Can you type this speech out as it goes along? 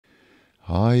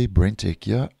Hi, BrenTech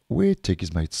here, where tech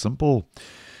is made simple.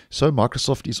 So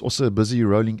Microsoft is also busy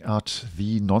rolling out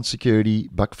the non-security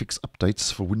bug fix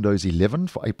updates for Windows 11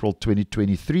 for April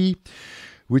 2023,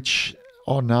 which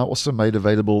are now also made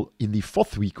available in the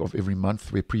 4th week of every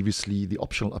month, where previously the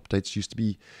optional updates used to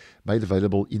be made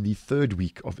available in the 3rd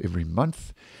week of every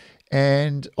month.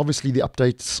 And obviously the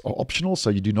updates are optional,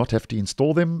 so you do not have to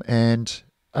install them, and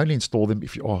only install them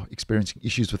if you are experiencing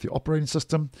issues with your operating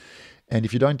system. And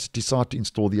if you don't decide to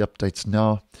install the updates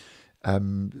now,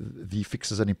 the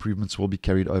fixes and improvements will be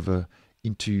carried over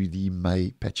into the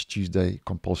May Patch Tuesday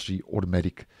compulsory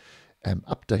automatic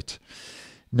update.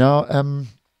 Now,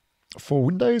 for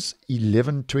Windows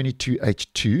 11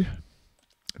 22H2,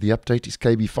 the update is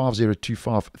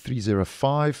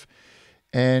KB5025305.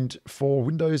 And for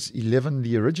Windows 11,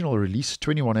 the original release,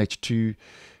 21H2,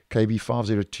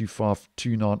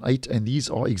 KB5025298, and these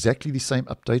are exactly the same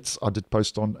updates I did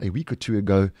post on a week or two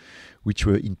ago, which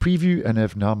were in preview and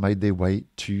have now made their way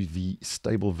to the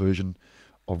stable version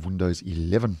of Windows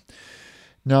 11.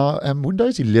 Now,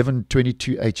 Windows 11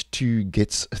 22H2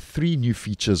 gets 3 new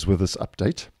features with this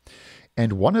update,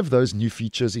 and one of those new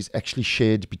features is actually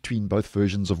shared between both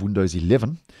versions of Windows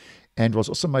 11 and was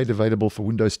also made available for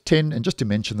Windows 10. And just to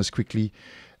mention this quickly,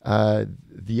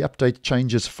 the update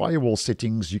changes firewall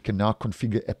settings. You can now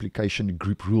configure application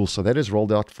group rules. So that is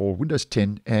rolled out for Windows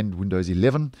 10 and Windows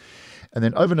 11. And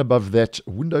then over and above that,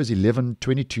 Windows 11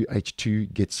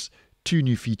 22H2 gets 2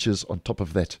 new features on top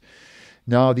of that.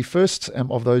 Now, the first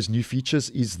of those new features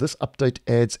is this update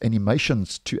adds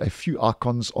animations to a few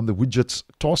icons on the Widgets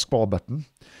taskbar button.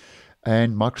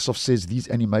 And Microsoft says these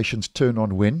animations turn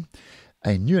on when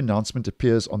a new announcement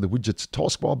appears on the Widgets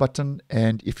taskbar button,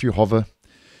 and if you hover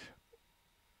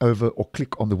over or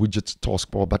click on the Widgets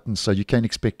taskbar button. So you can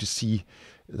expect to see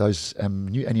those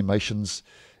new animations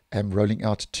rolling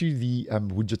out to the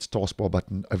Widgets taskbar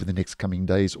button over the next coming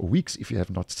days or weeks if you have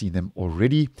not seen them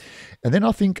already. And then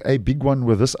I think a big one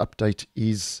with this update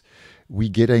is we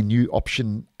get a new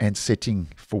option and setting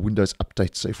for Windows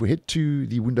Update. So if we head to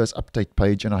the Windows Update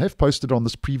page, and I have posted on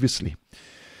this previously,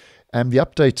 the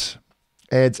update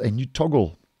adds a new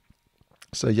toggle.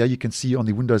 So yeah, you can see on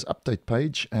the Windows Update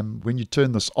page, when you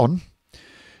turn this on,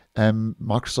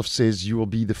 Microsoft says you will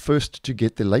be the first to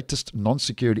get the latest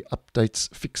non-security updates,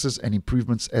 fixes, and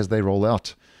improvements as they roll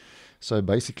out. So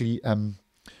basically,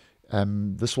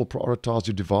 this will prioritize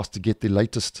your device to get the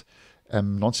latest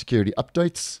non-security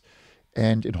updates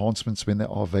and enhancements when they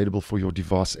are available for your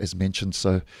device, as mentioned.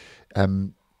 So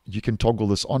you can toggle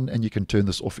this on and you can turn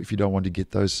this off if you don't want to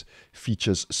get those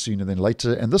features sooner than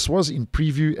later. And this was in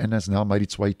preview and has now made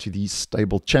its way to the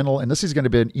stable channel. And this is going to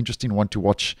be an interesting one to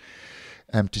watch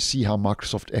to see how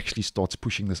Microsoft actually starts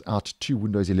pushing this out to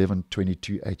Windows 11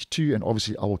 22H2. And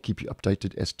obviously, I will keep you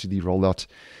updated as to the rollout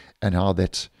and how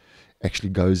that actually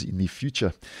goes in the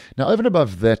future. Now, over and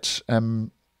above that,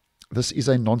 this is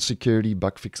a non-security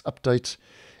bug fix update.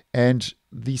 And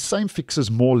the same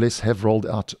fixes more or less have rolled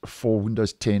out for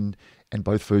Windows 10 and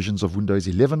both versions of Windows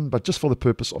 11. But just for the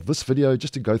purpose of this video,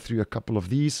 just to go through a couple of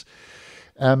these.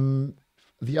 The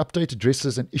update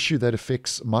addresses an issue that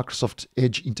affects Microsoft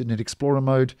Edge Internet Explorer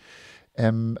mode.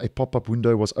 A pop-up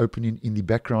window was opening in the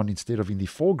background instead of in the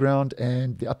foreground.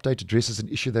 And the update addresses an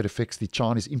issue that affects the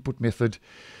Chinese input method.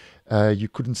 You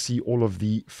couldn't see all of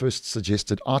the first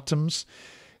suggested items.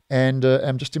 And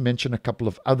just to mention a couple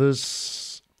of others,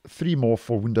 3 more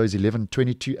for Windows 11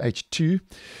 22H2.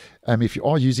 If you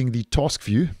are using the task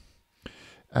view,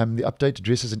 the update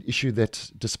addresses an issue that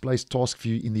displays task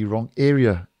view in the wrong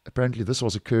area. Apparently, this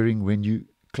was occurring when you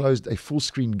closed a full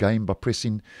screen game by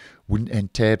pressing Win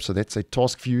and Tab. So that's a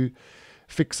task view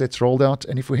fix that's rolled out.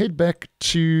 And if we head back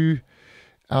to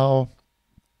our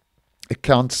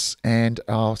accounts and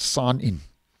our sign-in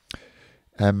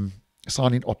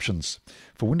options.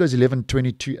 For Windows 11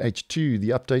 22H2, the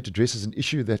update addresses an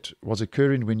issue that was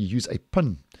occurring when you use a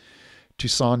PIN to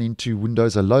sign into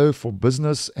Windows Hello for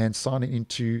business, and signing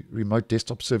into remote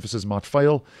desktop services might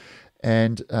fail.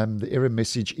 And the error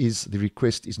message is the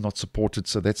request is not supported.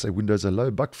 So that's a Windows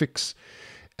Hello bug fix.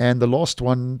 And the last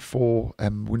one for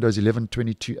Windows 11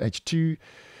 22H2,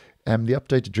 the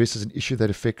update addresses an issue that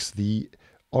affects the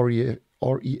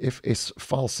REFS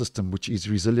file system, which is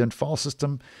resilient file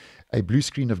system. A blue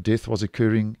screen of death was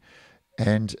occurring,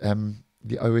 and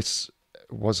the OS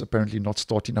was apparently not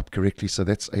starting up correctly. So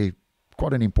that's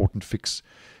quite an important fix,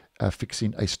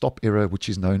 fixing a stop error, which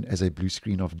is known as a blue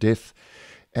screen of death.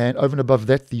 And over and above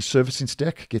that, the servicing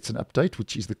stack gets an update,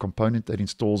 which is the component that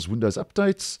installs Windows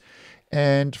updates.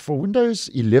 And for Windows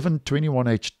 11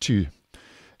 21H2,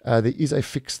 there is a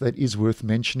fix that is worth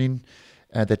mentioning.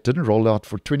 that didn't roll out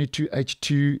for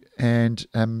 22H2, and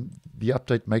the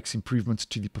update makes improvements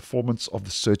to the performance of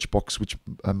the search box, which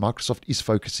Microsoft is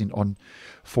focusing on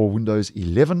for Windows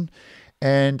 11.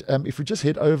 And if we just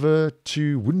head over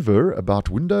to WinVer about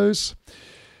Windows,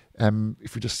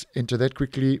 if we just enter that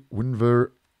quickly,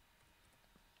 WinVer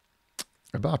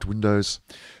about Windows.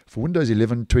 For Windows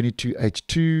 11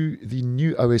 22H2, the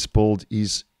new OS build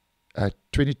is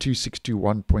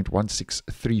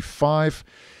 22621.1635.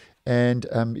 And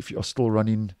if you are still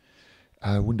running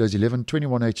Windows 11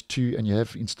 21H2 and you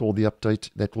have installed the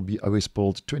update, that will be OS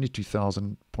build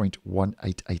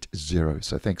 22,000.1880.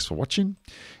 So thanks for watching,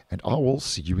 and I will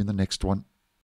see you in the next one.